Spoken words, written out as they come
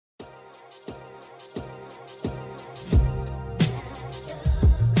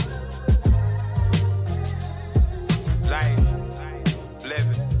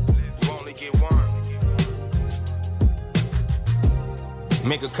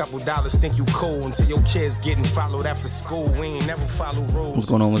make a couple dollars, think you cool until your kids getting followed after school. We ain't never follow rules. What's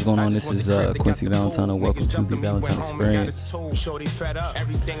going on? What's going on? This is Quinsi Valentine, and welcome to the Valentine Experience.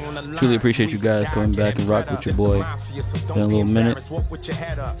 Truly appreciate you guys coming back and rock with your boy. Been a little minute,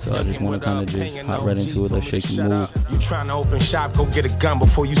 so I just want to kind of just hop right into it. Let's shake and move. You trying to open shop? Go get a gun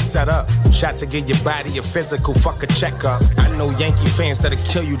before you set up. Shots to get your body a physical, fuck a checkup. I know Yankee fans that'll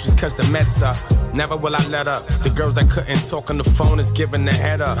kill you just cause the Mets up. Never will I let up. The girls that couldn't talk on the phone is giving the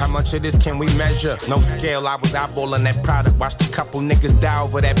head up. How much of this can we measure? No scale, I was eyeballing that product. Watched a couple niggas die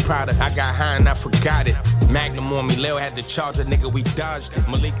over that product. I got high and I forgot it. Magnum on me, Lil had to charge a nigga, we dodged it.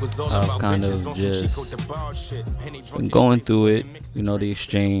 Malik was all about kind bitches of on just some Chico the ball shit. been going through it, you know, the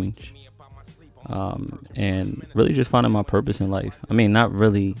exchange, and really just finding my purpose in life. I mean, not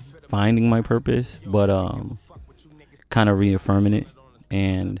really finding my purpose, but kind of reaffirming it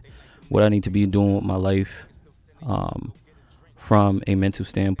and what I need to be doing with my life, from a mental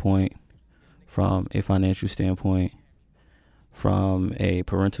standpoint, from a financial standpoint, from a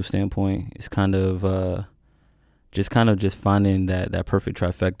parental standpoint. It's kind of just finding that perfect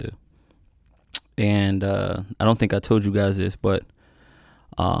trifecta. And I don't think I told you guys this, but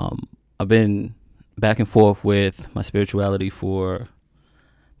I've been back and forth with my spirituality for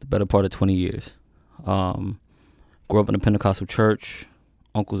the better part of 20 years. Grew up in a Pentecostal church.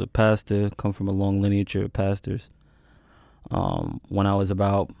 Uncle's a pastor, come from a long lineage of pastors. When I was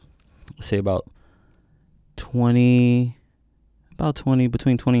about 20,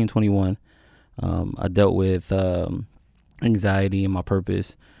 between 20 and 21, I dealt with anxiety and my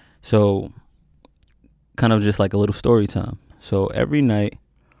purpose. So kind of just like a little story time. So every night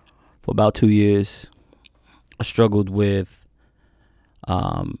for about 2 years, I struggled with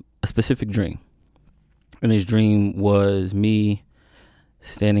a specific dream. And this dream was me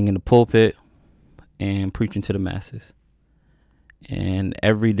standing in the pulpit and preaching to the masses. And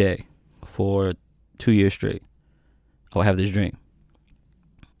every day for 2 years straight, I would have this dream.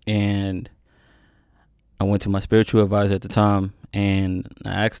 And I went to my spiritual advisor at the time and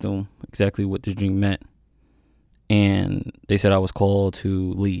I asked him exactly what this dream meant. And they said I was called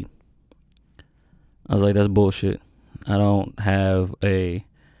to lead. I was like, that's bullshit. I don't have a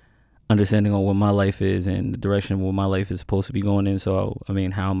understanding on what my life is and the direction of what my life is supposed to be going in. So, I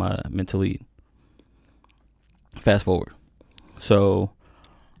mean, how am I meant to lead? Fast forward. So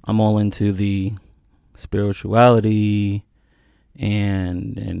I'm all into the spirituality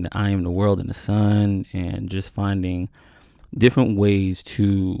and I am the world and the sun and just finding different ways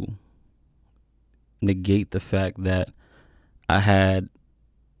to negate the fact that I've had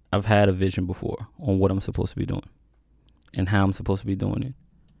a vision before on what I'm supposed to be doing and how I'm supposed to be doing it.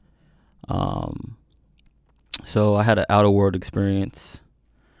 So I had an outer world experience,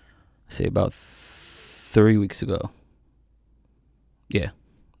 say about 3 weeks ago. Yeah.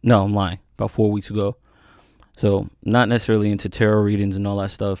 No, I'm lying. About 4 weeks ago. So not necessarily into tarot readings and all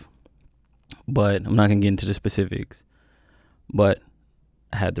that stuff, but I'm not going to get into the specifics. But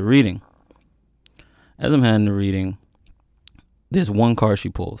I had the reading. As I'm having the reading, there's one card she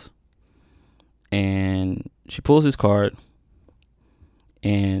pulls. And she pulls this card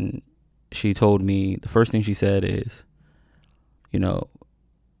and she told me, the first thing she said is, you know,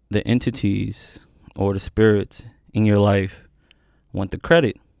 the entities or the spirits in your life want the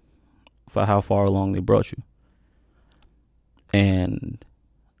credit for how far along they brought you. And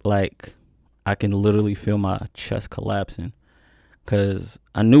like, I can literally feel my chest collapsing because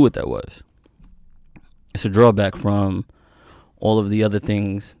I knew what that was. It's a drawback from all of the other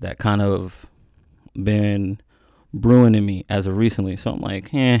things that kind of been brewing in me as of recently. So I'm like,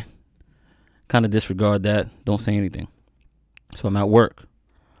 kind of disregard that. Don't say anything. So I'm at work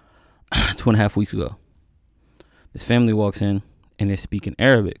 2.5 weeks ago. This family walks in and they're speaking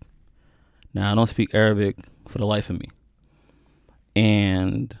Arabic. Now, I don't speak Arabic for the life of me.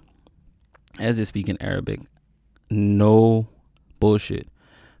 And as they're speaking Arabic, no bullshit.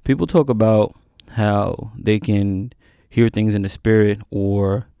 People talk about how they can hear things in the spirit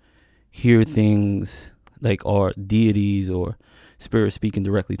or hear things like are deities or spirits speaking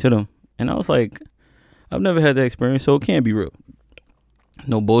directly to them. And I was like, I've never had that experience, so it can't be real.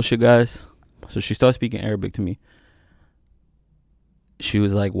 No bullshit, guys. So she started speaking Arabic to me. She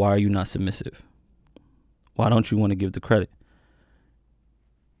was like, why are you not submissive? Why don't you want to give the credit?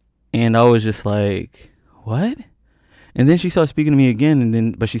 And I was just like, what? And then she started speaking to me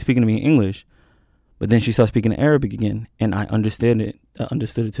again, but she's speaking to me in English. But then she started speaking in Arabic again, and I understood it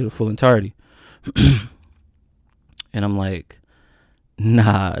to the full entirety. And I'm like,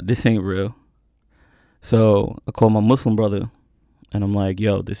 nah, this ain't real. So I called my Muslim brother, and I'm like,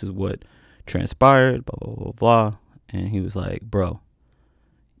 yo, this is what transpired, blah, blah, blah, blah. And he was like, bro,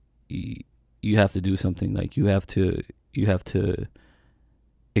 you have to do something. Like you have to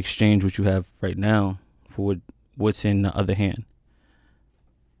exchange what you have right now for what's in the other hand.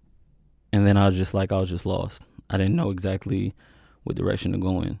 And then I was just lost. I didn't know exactly what direction to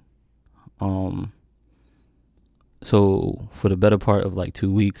go in. So for the better part of like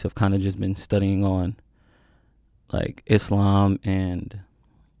 2 weeks, I've kind of just been studying on like Islam and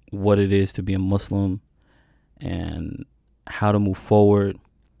what it is to be a Muslim and how to move forward.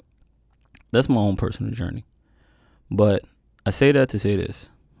 That's my own personal journey. But I say that to say this.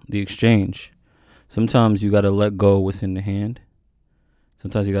 The exchange. Sometimes you got to let go what's in the hand.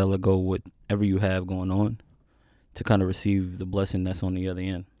 Sometimes you got to let go whatever you have going on to kind of receive the blessing that's on the other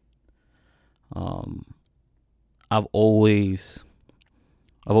end. I've always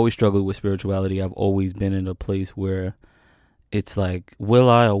struggled with spirituality. I've always been in a place where it's like, will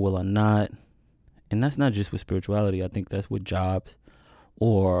I or will I not? And that's not just with spirituality. I think that's with jobs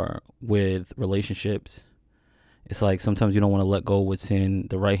or with relationships. It's like sometimes you don't want to let go what's in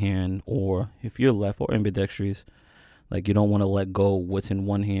the right hand, or if you're left or ambidextrous, like you don't want to let go what's in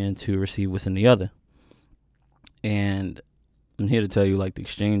one hand to receive what's in the other. And I'm here to tell you, like, the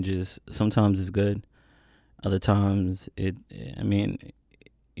exchanges sometimes is good. Other times the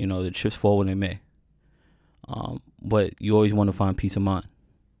chips fall when they may. But you always want to find peace of mind.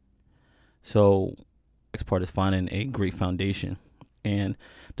 So next part is finding a great foundation. And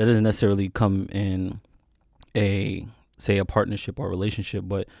that doesn't necessarily come in a partnership or relationship,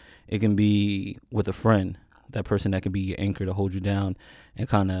 but it can be with a friend, that person that can be your anchor to hold you down and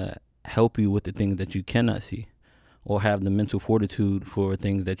kind of help you with the things that you cannot see, or have the mental fortitude for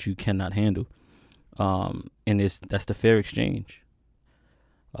things that you cannot handle. And that's the fair exchange.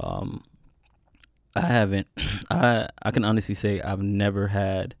 I can honestly say I've never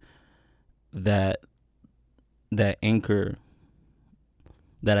had that anchor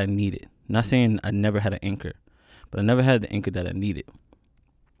that I needed. Not saying I never had an anchor, but I never had the anchor that I needed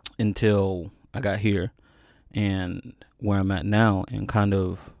until I got here and where I'm at now, and kind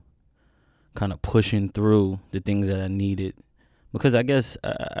of pushing through the things that I needed, because I guess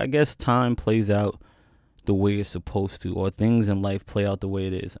time plays out the way it's supposed to, or things in life play out the way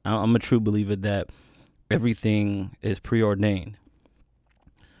it is. I'm a true believer that everything is preordained,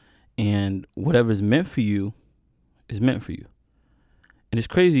 and whatever's meant for you is meant for you. And it's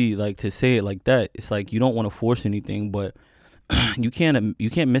crazy, like, to say it like that. It's like you don't want to force anything, but you can't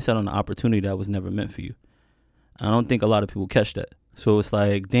miss out on the opportunity that was never meant for you. I don't think a lot of people catch that. So it's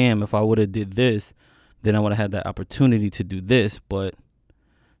like, damn, if I would have did this, then I would have had that opportunity to do this. But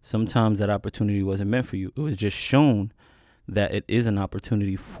sometimes that opportunity wasn't meant for you. It was just shown that it is an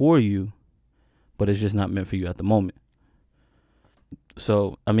opportunity for you, but it's just not meant for you at the moment.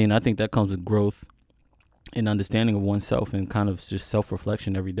 So, I think that comes with growth and understanding of oneself, and kind of just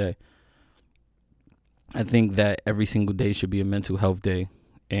self-reflection every day. I think that every single day should be a mental health day,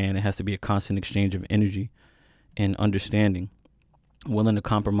 and it has to be a constant exchange of energy and understanding, willing to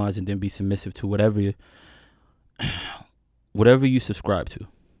compromise and then be submissive to whatever you subscribe to,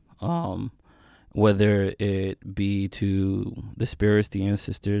 whether it be to the spirits, the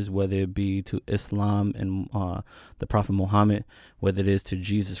ancestors, whether it be to Islam and the Prophet Muhammad, whether it is to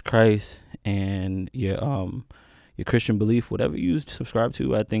Jesus Christ and your Christian belief, whatever you subscribe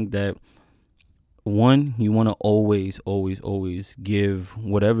to. I think that, one, you want to always give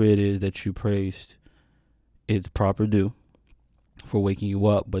whatever it is that you praised its proper due for waking you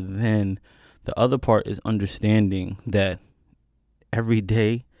up. But then the other part is understanding that every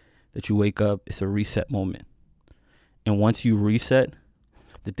day that you wake up, it's a reset moment. And once you reset,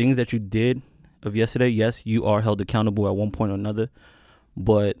 the things that you did of yesterday, yes, you are held accountable at one point or another.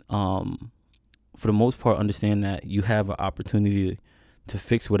 But for the most part, understand that you have an opportunity to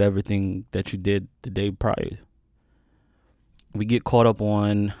fix whatever thing that you did the day prior. We get caught up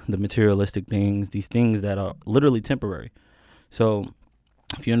on the materialistic things, these things that are literally temporary. So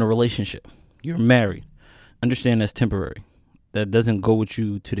if you're in a relationship, you're married, understand that's temporary. That doesn't go with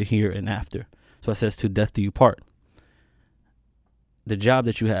you to the here and after. So it says, to death do you part. The job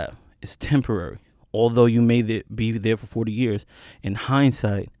that you have is temporary. Although you may be there for 40 years, in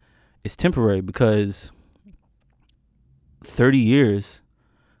hindsight, it's temporary, because 30 years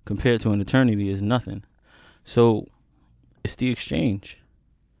compared to an eternity is nothing. So it's the exchange.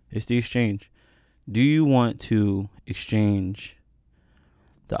 Do you want to exchange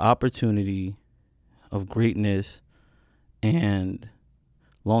the opportunity of greatness and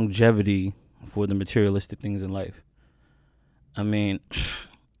longevity for the materialistic things in life?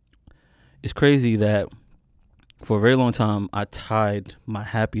 It's crazy that for a very long time, I tied my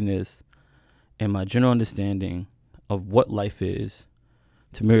happiness and my general understanding of what life is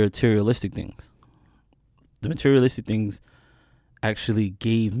to materialistic things. The materialistic things actually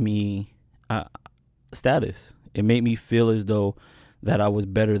gave me status. It made me feel as though that I was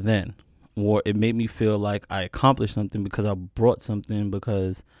better than, or it made me feel like I accomplished something because I brought something,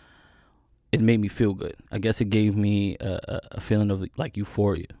 because it made me feel good. I guess it gave me a feeling of like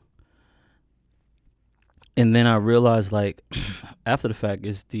euphoria. And then I realized, like, after the fact,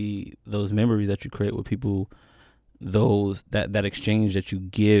 is those memories that you create with people, those that exchange that you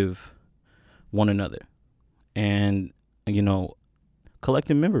give one another, and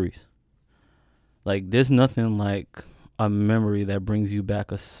collecting memories. Like, there's nothing like a memory that brings you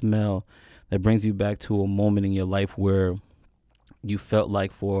back, a smell that brings you back to a moment in your life where you felt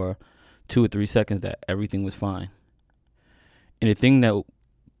like for 2 or 3 seconds that everything was fine. And the thing that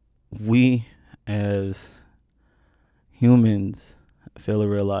we as humans fail to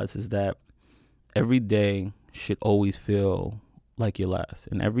realize is that every day should always feel like your last,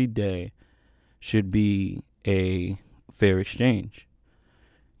 and every day should be a fair exchange.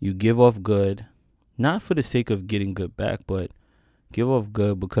 You give off good, not for the sake of getting good back, but give off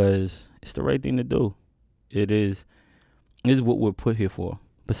good because it's the right thing to do. It is what we're put here for,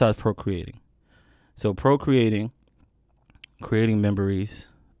 besides procreating. So procreating, creating memories,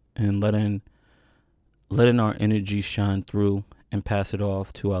 and letting our energy shine through and pass it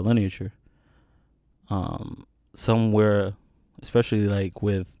off to our lineage. Somewhere, especially like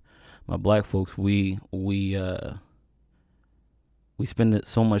with my black folks, we spend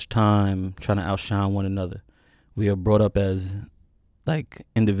so much time trying to outshine one another. We are brought up as like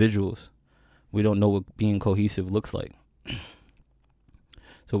individuals. We don't know what being cohesive looks like.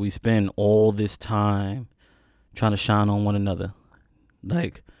 So we spend all this time trying to shine on one another.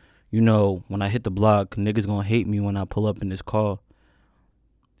 Like, when I hit the block, niggas gonna hate me when I pull up in this car.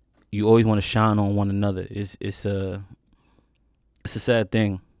 You always want to shine on one another. It's a sad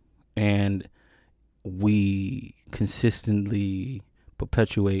thing, and we consistently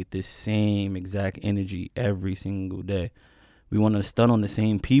perpetuate this same exact energy every single day. We want to stun on the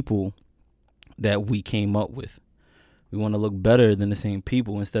same people that we came up with. We want to look better than the same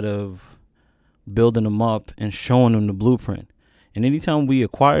people instead of building them up and showing them the blueprint. And anytime we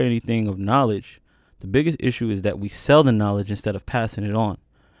acquire anything of knowledge, the biggest issue is that we sell the knowledge instead of passing it on.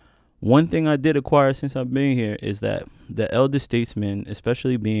 One thing I did acquire since I've been here is that the elder statesmen,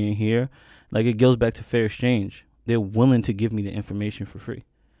 especially being here, like, it goes back to fair exchange. They're willing to give me the information for free.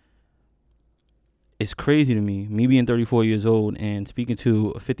 It's crazy to me being 34 years old and speaking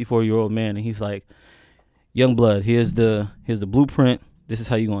to a 54-year-old man, and he's like, young blood, here's the blueprint. This is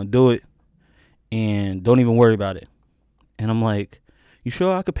how you're going to do it. And don't even worry about it. And I'm like, you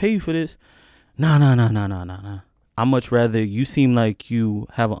sure I could pay you for this? Nah. I'd much rather you seem like you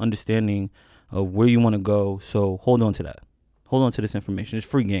have an understanding of where you want to go. So hold on to that. Hold on to this information. It's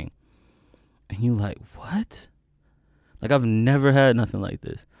free game. And you like, what? Like, I've never had nothing like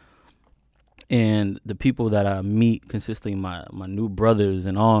this. And the people that I meet consistently, my new brothers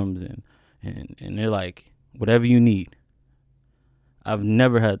in arms, and they're like, whatever you need. I've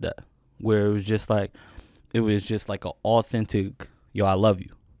never had that, where it was just like an authentic, yo, I love you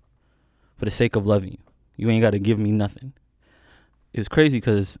for the sake of loving you. You ain't got to give me nothing. It was crazy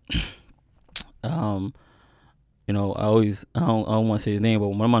because, I don't want to say his name, but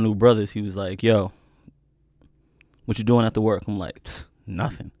one of my new brothers, he was like, yo, what you doing after work? I'm like,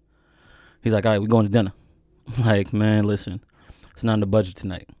 nothing. He's like, all right, we going to dinner. I'm like, man, listen, it's not in the budget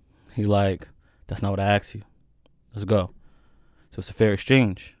tonight. He like, that's not what I asked you. Let's go. So it's a fair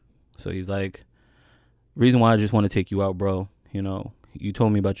exchange. So he's like, reason why I just want to take you out, bro, you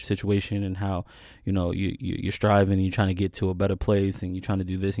told me about your situation and how, you're striving and you're trying to get to a better place and you're trying to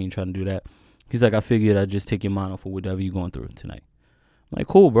do this and you're trying to do that. He's like, I figured I'd just take your mind off of whatever you're going through tonight. I'm like,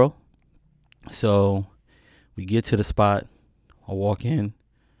 cool, bro. So we get to the spot. I walk in.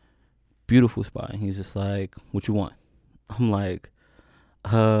 Beautiful spot. He's just like, what you want? I'm like,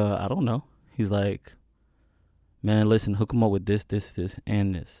 I don't know. He's like, man, listen, hook him up with this,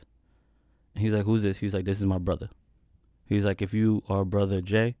 and this. And he's like, who's this? He's like, this is my brother. He's like, if you are brother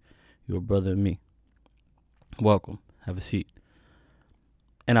Jay, you're a brother of me. Welcome. Have a seat.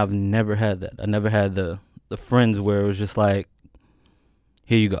 And I've never had that. I never had the friends where it was just like,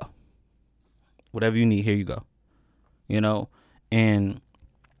 here you go. Whatever you need, here you go. And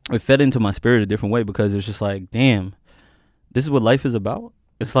it fed into my spirit a different way because it's just like, damn, this is what life is about.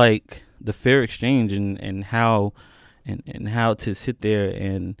 It's like the fair exchange and how to sit there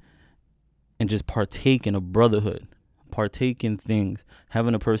and just partake in a brotherhood, partake in things,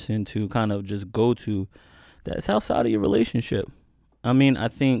 having a person to kind of just go to that's outside of your relationship. I mean, I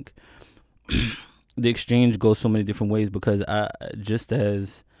think the exchange goes so many different ways, because just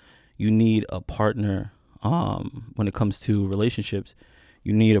as you need a partner when it comes to relationships,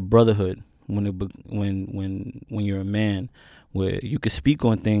 you need a brotherhood when you're a man, where you could speak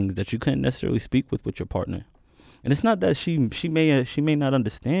on things that you couldn't necessarily speak with your partner. And it's not that she may not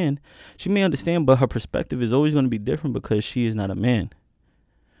understand. She may understand, but her perspective is always going to be different because she is not a man.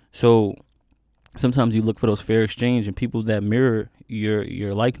 So sometimes you look for those fair exchange and people that mirror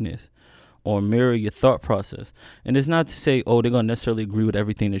your likeness or mirror your thought process. And it's not to say, oh, they're going to necessarily agree with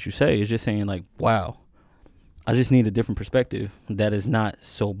everything that you say. It's just saying like, wow, I just need a different perspective that is not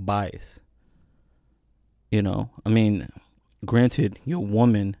so biased. You know, I mean, granted, your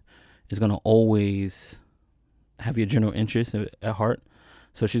woman is going to always have your general interest at heart.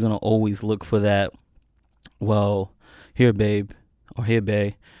 So she's going to always look for that, well, here, babe, or here,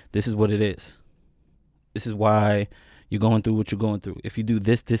 babe, this is what it is. This is why you're going through what you're going through. If you do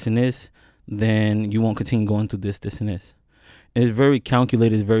this, this, and this, then you won't continue going through this, this, and this. And it's very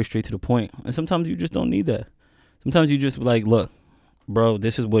calculated, it's very straight to the point. And sometimes you just don't need that. Sometimes you just like, look, bro,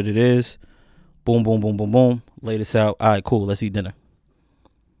 this is what it is. Boom, boom, boom, boom, boom. Lay this out. All right, cool. Let's eat dinner.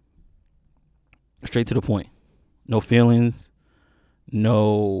 Straight to the point. No feelings.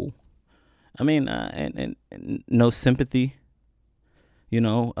 No, I mean, and no sympathy. You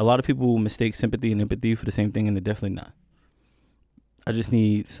know, a lot of people mistake sympathy and empathy for the same thing, and they're definitely not. I just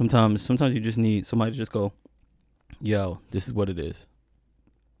need, sometimes you just need somebody to just go, yo, this is what it is.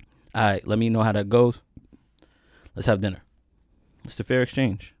 All right, let me know how that goes. Let's have dinner. It's the fair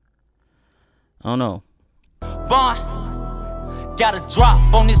exchange. I don't know. Vaughn, got a drop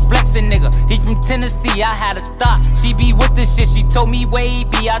on this flexin' nigga. He from Tennessee, I had a thought. She be with this shit, she told me where he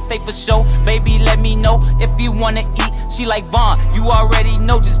be. I say for sure, baby, let me know if you wanna eat. She like, Vaughn, you already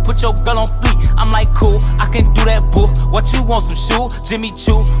know, just put your girl on fleek. I'm like, cool, I can do that, boo. What you want, some shoe? Jimmy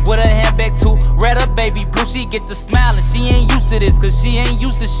Choo, with a handbag too. Red up, baby blue, she get the smiling. She ain't used to this, cause she ain't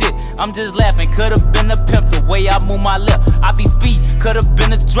used to shit. I'm just laughing, could've been a pimp the way I move my lip. I be speed, could've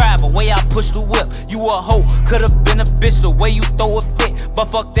been a driver, way I push the whip. You a hoe, could've been a bitch the way you throw a fit. But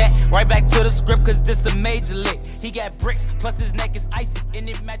fuck that, right back to the script, cause this a major lick. He got bricks, plus his neck is icy, and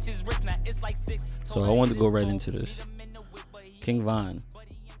it matches wrist, now it's like 6. So I wanted to go right into this. King Von,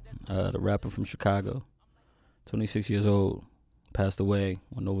 the rapper from Chicago, 26 years old, passed away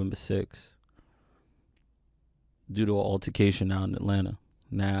on November 6th due to an altercation out in Atlanta.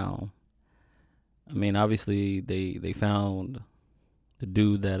 Now, I mean, obviously they found the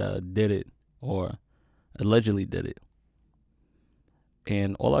dude that did it, or allegedly did it.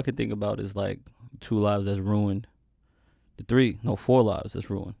 And all I could think about is like 2 lives that's ruined. 4 lives that's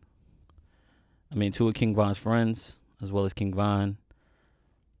ruined. I mean, 2 of King Von's friends, as well as King Von,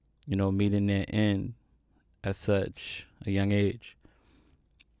 you know, meeting their end at such a young age.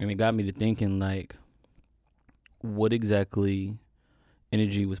 And it got me to thinking, like, what exactly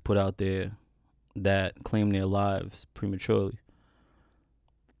energy was put out there that claimed their lives prematurely.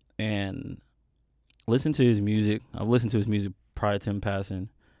 And listen to his music. I've listened to his music prior to him passing,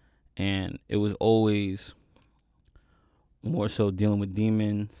 and it was always more so dealing with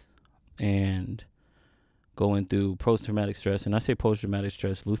demons and going through post-traumatic stress. And I say post-traumatic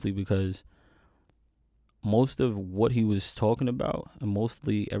stress loosely because most of what he was talking about, and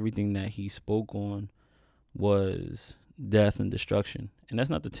mostly everything that he spoke on, was death and destruction. And that's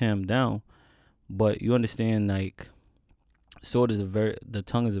not to tear him down, but you understand, like, the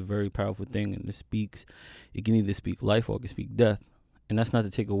tongue is a very powerful thing, and it can either speak life or it can speak death. And that's not to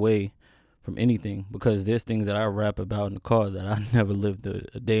take away from anything, because there's things that I rap about in the car that I never lived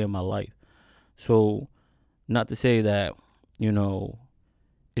a day in my life. So not to say that, you know,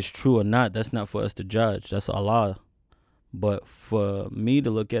 it's true or not, that's not for us to judge. That's Allah. But for me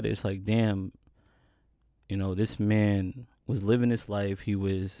to look at it, it's like, damn, you know, this man was living his life. He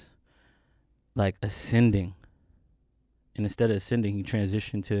was like ascending. And instead of ascending, he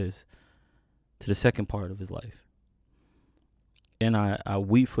transitioned to the second part of his life. And I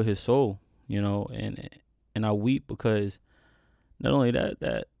weep for his soul, you know, and I weep because not only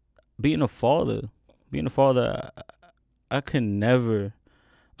that being a father, I could never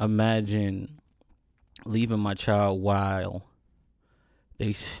imagine leaving my child while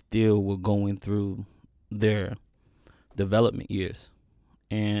they still were going through their development years.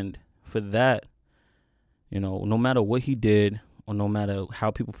 And for that, you know, no matter what he did or no matter how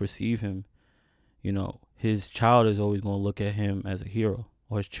people perceive him, you know, his child is always going to look at him as a hero,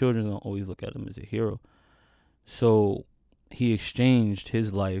 or his children are going to always look at him as a hero. So he exchanged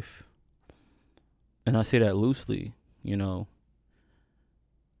his life, and I say that loosely, you know,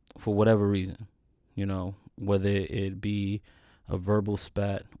 for whatever reason, you know, whether it be a verbal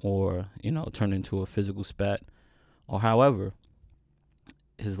spat or, turn into a physical spat, or however,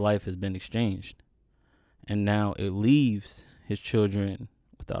 his life has been exchanged. And now it leaves his children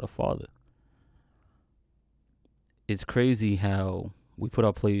without a father. It's crazy how we put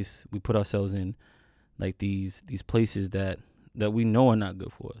ourselves in like these places that we know are not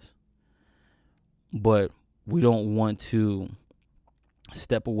good for us. But we don't want to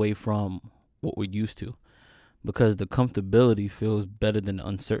step away from what we're used to, because the comfortability feels better than the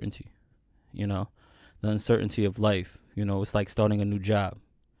uncertainty. The uncertainty of life, it's like starting a new job.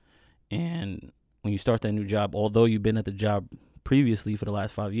 And when you start that new job, although you've been at the job previously for the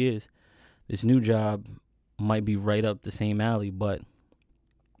last 5 years, this new job might be right up the same alley, but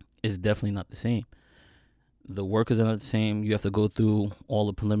it's definitely not the same. The workers are not the same. You have to go through all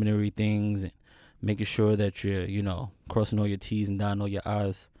the preliminary things and making sure that you're, crossing all your T's and dotting all your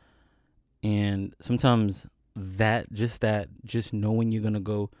I's. And sometimes just knowing you're going to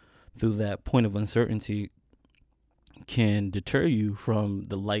go through that point of uncertainty can deter you from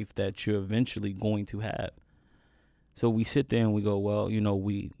the life that you're eventually going to have. So we sit there and we go, well,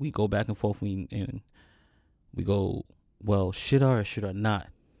 we go back and forth and we go, well, should I or should I not?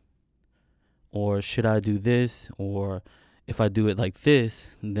 Or should I do this? Or if I do it like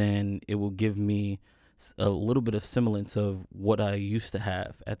this, then it will give me a little bit of semblance of what I used to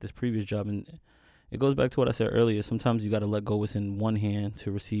have at this previous job. And it goes back to what I said earlier. Sometimes you got to let go what's in one hand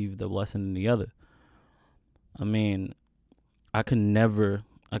to receive the blessing in the other. I mean, I can never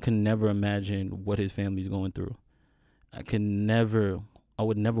imagine what his family's going through. I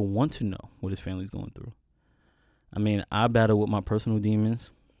would never want to know what his family's going through. I mean, I battle with my personal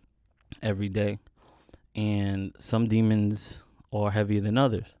demons every day, and some demons are heavier than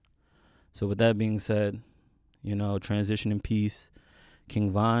others. So with that being said, transition in peace,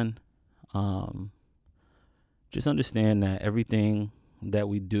 King Von. Just understand that everything that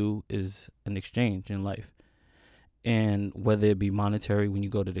we do is an exchange in life. And whether it be monetary, when you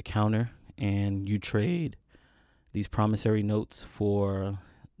go to the counter and you trade these promissory notes for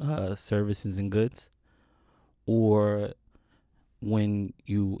services and goods, or when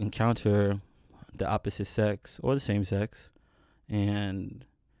you encounter the opposite sex or the same sex and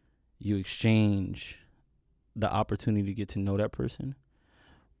you exchange the opportunity to get to know that person,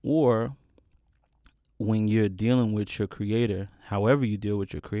 or when you're dealing with your creator, however you deal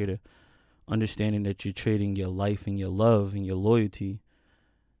with your creator, understanding that you're trading your life and your love and your loyalty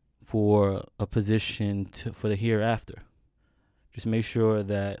for a position for the hereafter. Just make sure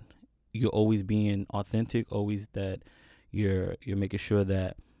that you're always being authentic, always that you're making sure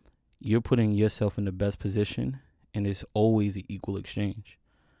that you're putting yourself in the best position, and it's always an equal exchange.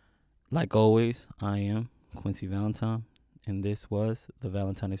 Like always, I am Quincy Valentine, and this was the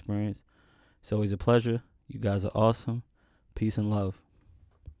Valentine Experience. It's always a pleasure. You guys are awesome. Peace and love.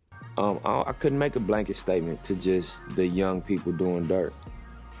 I couldn't make a blanket statement to just the young people doing dirt.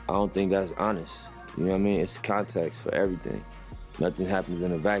 I don't think that's honest. You know what I mean? It's context for everything. Nothing happens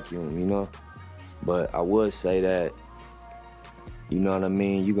in a vacuum, But I would say that, you know what I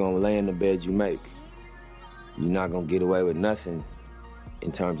mean, you're going to lay in the bed you make. You're not going to get away with nothing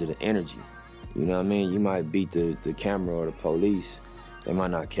in terms of the energy. You know what I mean? You might beat the camera or the police. They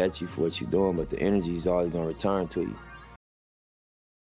might not catch you for what you're doing, but the energy is always going to return to you.